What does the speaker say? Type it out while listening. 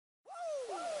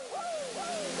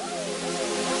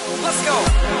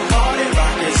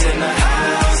the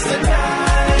house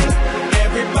tonight.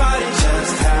 Everybody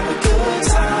just have a good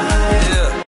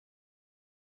time.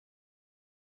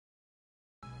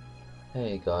 Yeah.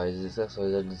 Hey guys, it's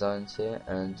XYZ Designs here,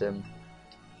 and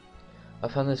I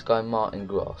found this guy Martin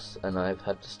Grohs, and I've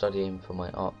had to study him for my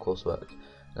art coursework,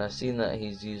 and I've seen that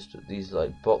he's used these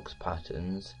like box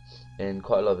patterns in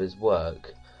quite a lot of his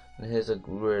work, and here's a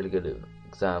really good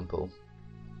example.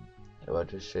 I'll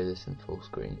just show this in full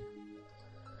screen.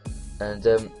 And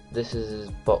this is his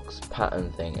box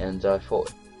pattern thing, and I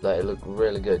thought that it looked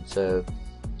really good, so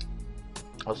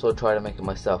I sort of tried to make it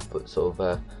myself, but sort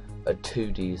of a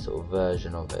 2D sort of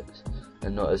version of it,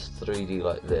 and not as 3D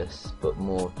like this, but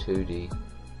more 2D,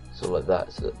 sort of like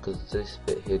that. So because this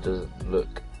bit here doesn't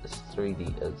look as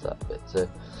 3D as that bit. So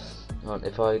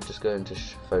if I just go into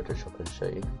Photoshop and show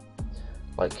you,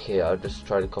 like here, I'll just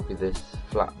try to copy this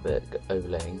flat bit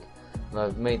overlaying, and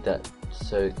I've made that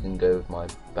so it can go with my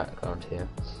background here.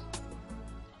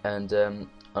 And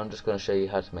I'm just going to show you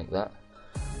how to make that.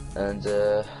 And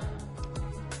so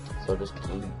I'll just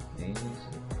delete these.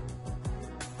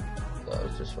 That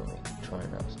was just from me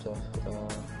trying out stuff.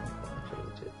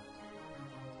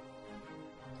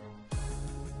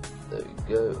 There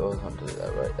we go. Oh, I can't do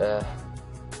that right.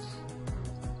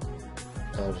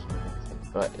 I'll just make anything.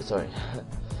 Right, sorry.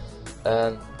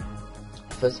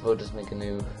 First of all, just make a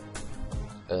new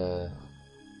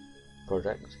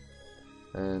project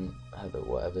and have it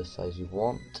whatever size you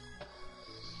want.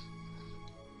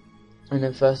 And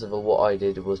then first of all, what I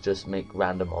did was just make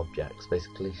random objects,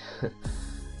 basically.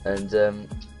 And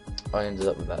I ended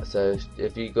up with that. So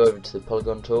if you go over to the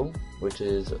polygon tool, which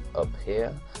is up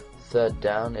here, third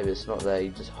down, if it's not there,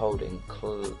 you just hold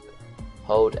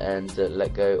and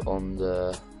let go on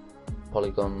the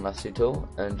polygon lasso tool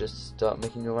and just start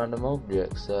making your random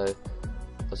objects. So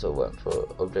I sort of went for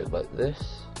an object like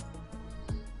this,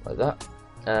 like that,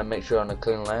 and make sure on a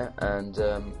clean layer, and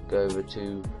go over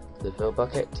to the fill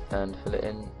bucket and fill it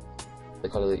in the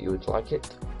colour that you would like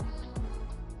it.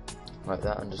 Like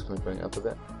that. I'm just going to bring it up a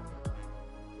bit,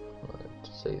 like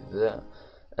to say that,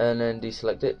 and then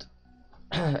deselect it,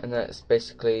 and that's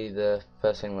basically the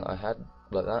first thing that I had,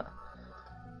 like that.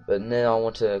 But now I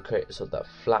want to create sort of that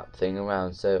flap thing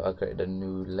around, so I created a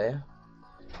new layer.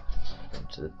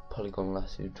 To the polygon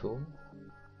lasso tool.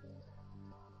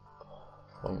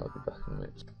 I might be back in a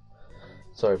minute.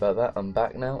 Sorry about that. I'm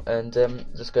back now, and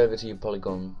just go over to your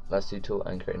polygon lasso tool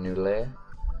and create a new layer.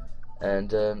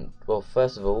 And well,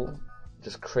 first of all,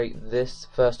 just create this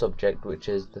first object, which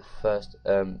is the first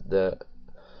the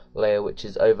layer which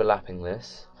is overlapping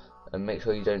this, and make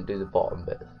sure you don't do the bottom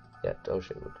bit yet. I'll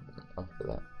show you what to do after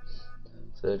that.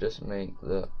 So just make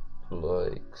that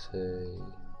like, say,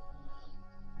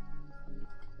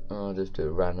 I'll just do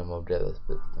a random object, that's a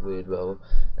bit weird, well,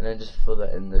 and then just fill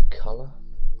that in the colour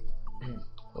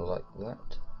like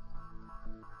that.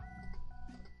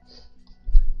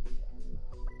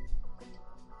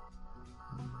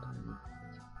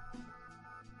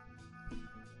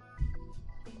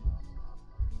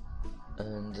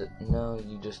 And now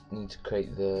you just need to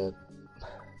create the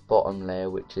bottom layer,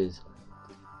 which is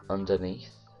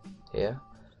underneath here.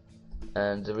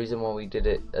 And the reason why we did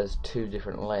it as two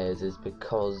different layers is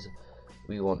because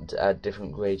we want to add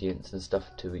different gradients and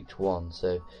stuff to each one.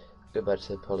 So go back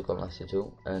to the polygon lasso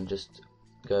tool and just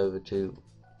go over to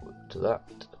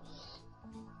that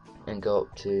and go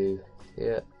up to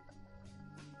here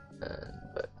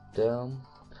and back down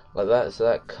like that. So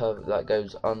that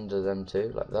goes under them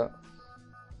two, like that.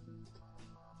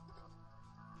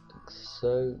 Like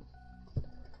so.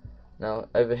 Now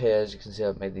over here, as you can see,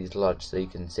 I've made these large so you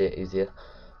can see it easier.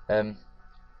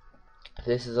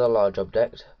 This is a large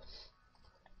object,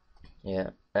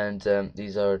 yeah, and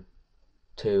these are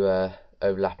two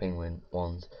overlapping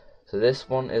ones. So this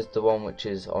one is the one which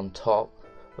is on top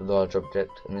of the large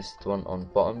object, and this is the one on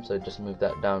bottom. So just move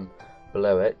that down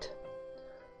below it,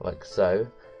 like so.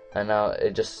 And now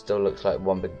it just still looks like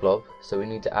one big blob. So we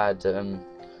need to add a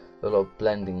lot of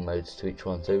blending modes to each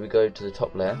one. So we go to the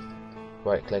top layer,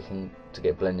 right clicking to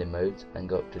get blending modes, and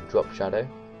go up to drop shadow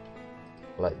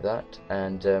like that.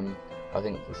 And I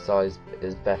think the size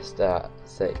is best at,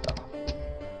 say,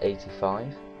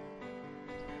 85.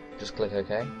 Just click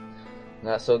OK, and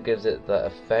that sort of gives it that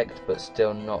effect, but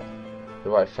still not the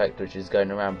right effect which is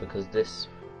going around, because this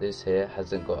here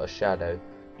hasn't got a shadow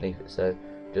beneath it. So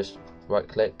just right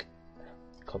click,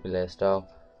 copy layer style,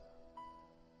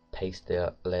 paste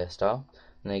the layer style,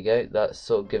 and there you go. That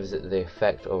sort of gives it the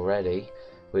effect already,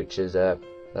 which is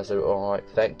that's an alright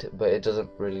effect, but it doesn't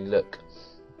really look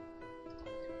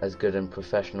as good and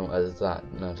professional as that,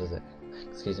 now does it?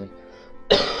 Excuse me.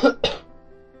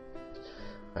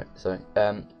 Right, sorry.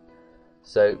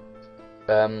 So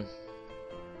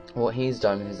what he's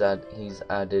done is he's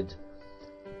added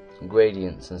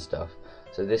gradients and stuff.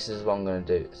 So this is what I'm going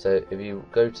to do. So if you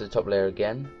go to the top layer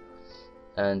again,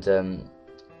 and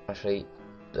actually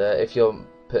if you're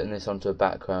putting this onto a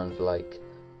background like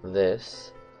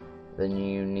this, then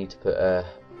you need to put a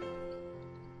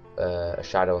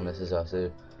shadow on this as well.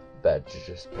 So better to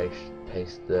just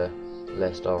paste the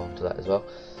layer style onto that as well.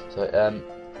 So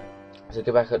so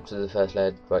go back up to the first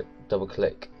layer, right, double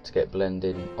click to get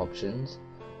blending options,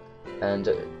 and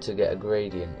to get a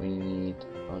gradient we need,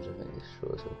 I'll just make this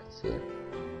short so we can see it.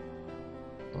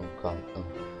 Oh, can't. Oh.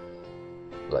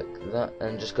 Like that,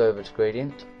 and just go over to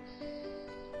gradient.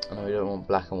 And we don't want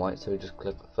black and white, so we just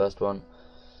click the first one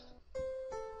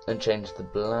and change the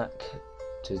black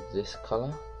to this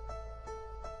colour.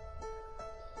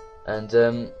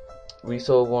 And we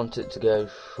sort of want it to go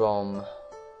from,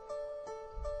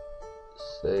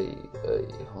 say,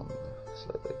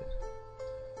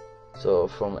 so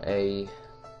from a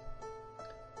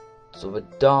sort of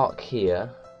a dark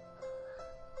here.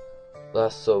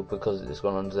 That's sort of because it's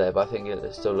gone under there, but I think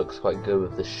it still looks quite good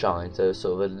with the shine. So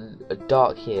sort of a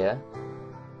dark here,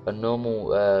 a normal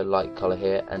light colour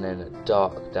here, and then a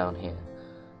dark down here,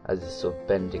 as it's sort of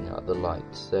bending out the light.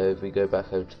 So if we go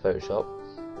back over to Photoshop,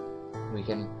 we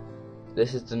can,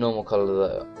 this is the normal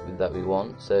colour that we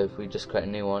want. So if we just create a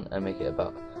new one and make it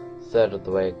about a third of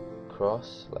the way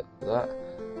across, like that,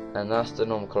 and that's the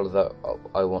normal colour that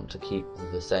I want to keep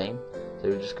the same. So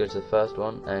we just go to the first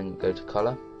one and go to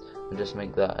colour, and just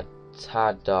make that a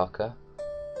tad darker,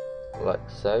 like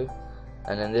so.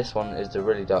 And then this one is the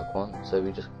really dark one, so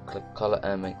we just click colour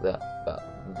and make that about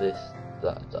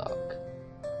that dark,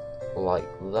 like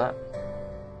that.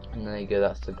 And there you go,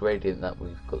 that's the gradient that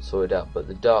we've got sorted out, but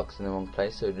the dark's in the wrong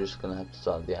place, so we're just going to have to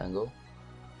start at the angle,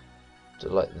 so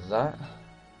like that,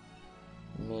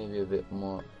 maybe a bit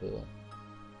more up here,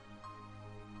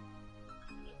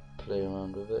 play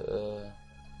around with it,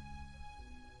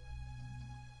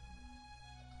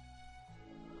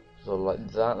 so like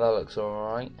that looks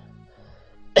alright.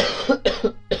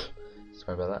 Sorry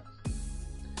about that.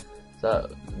 So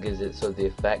that gives it sort of the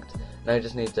effect. Now you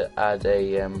just need to add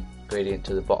a gradient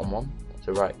to the bottom one.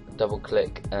 So right, double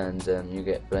click and you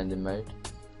get blending mode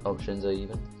options, or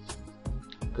even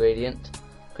gradient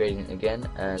again,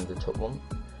 and the top one,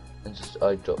 and just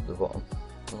I drop the bottom.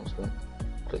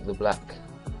 Click the black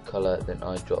colour, then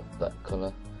I drop that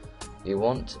colour you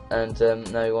want, and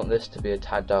now you want this to be a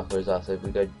tad darker as well. So if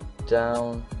we go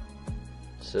down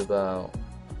to about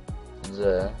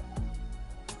there,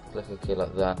 click OK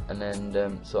like that, and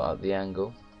then sort out the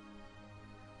angle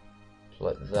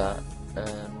like that,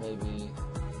 and maybe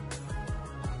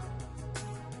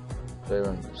play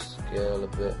around the scale a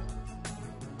bit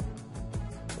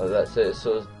like that, so it's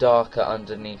sort of darker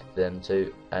underneath them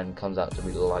too, and comes out to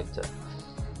be lighter,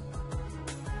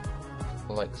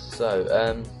 like so.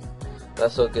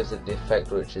 That sort of gives it the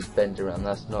effect which is bending around.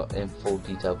 That's not in full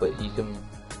detail, but you can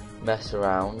mess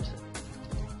around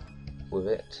with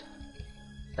it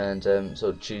and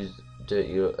sort of do it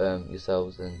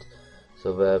yourselves, and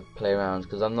sort of play around,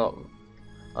 because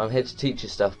I'm here to teach you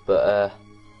stuff, but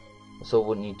I sort of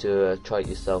want you to try it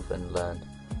yourself and learn.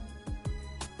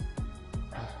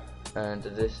 And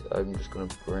this I'm just going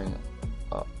to bring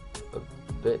up a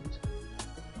bit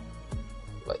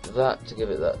like that to give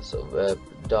it that sort of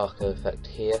darker effect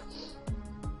here,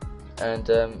 and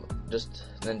just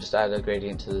add a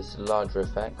gradient to this larger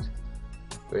effect,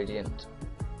 gradient,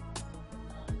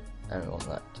 and we want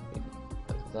that to be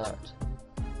like that.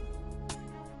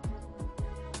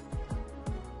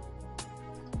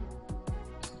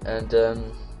 And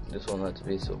just want that to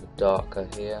be sort of darker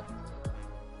here.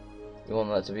 You want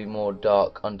that to be more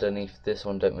dark underneath this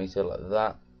one, don't we? So like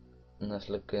that, and that's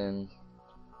looking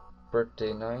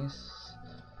pretty nice,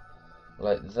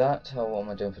 like that. What am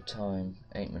I doing for time?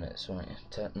 8 minutes, right?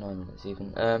 9 minutes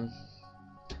even.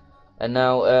 And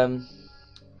now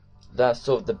that's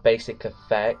sort of the basic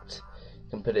effect. You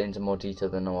can put it into more detail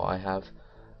than what I have.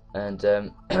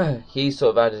 And he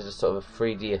sort of added a sort of a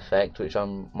 3D effect, which I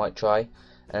might try.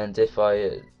 And if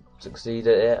I succeed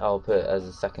at it, I'll put it as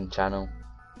a second channel.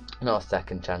 Not a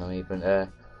second channel even, a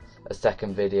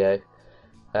second video.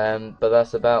 But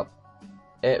that's about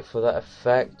it for that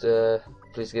effect.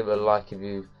 Please give it a like if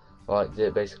you liked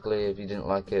it. Basically, if you didn't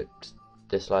like it,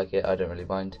 dislike it. I don't really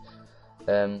mind.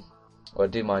 Well, I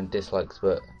do mind dislikes,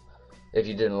 but if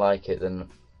you didn't like it, then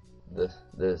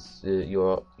there's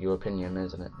your opinion,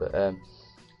 isn't it? But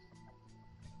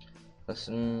that's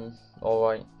an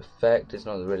alright effect. It's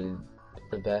not really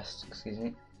the best, excuse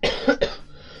me.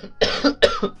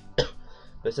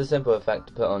 But it's a simple effect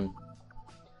to put on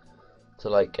to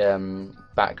like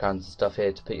backgrounds and stuff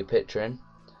here to put your picture in.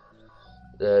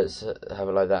 So have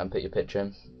it like that and put your picture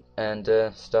in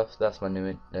and stuff. That's my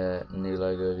new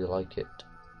logo if you like it.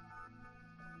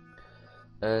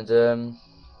 And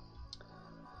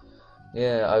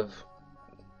yeah, I'm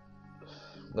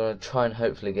gonna try and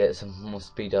hopefully get some more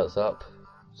speed ups up.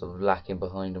 Sort of lacking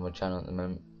behind on my channel at the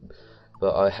moment,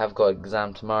 but I have got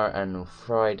exam tomorrow and on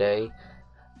Friday,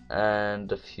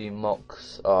 and a few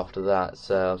mocks after that.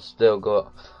 So I've still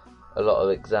got a lot of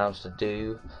exams to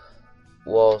do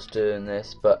whilst doing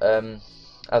this. But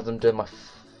as I'm doing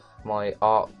my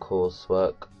art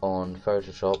coursework on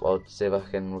Photoshop, I'll see if I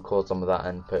can record some of that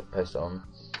and post it on.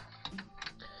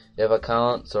 If I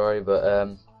can't, sorry, but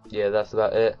yeah, that's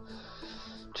about it.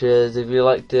 Cheers if you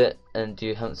liked it, and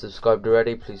you haven't subscribed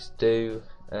already, please do.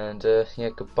 And yeah,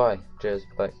 goodbye. Cheers,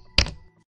 bye.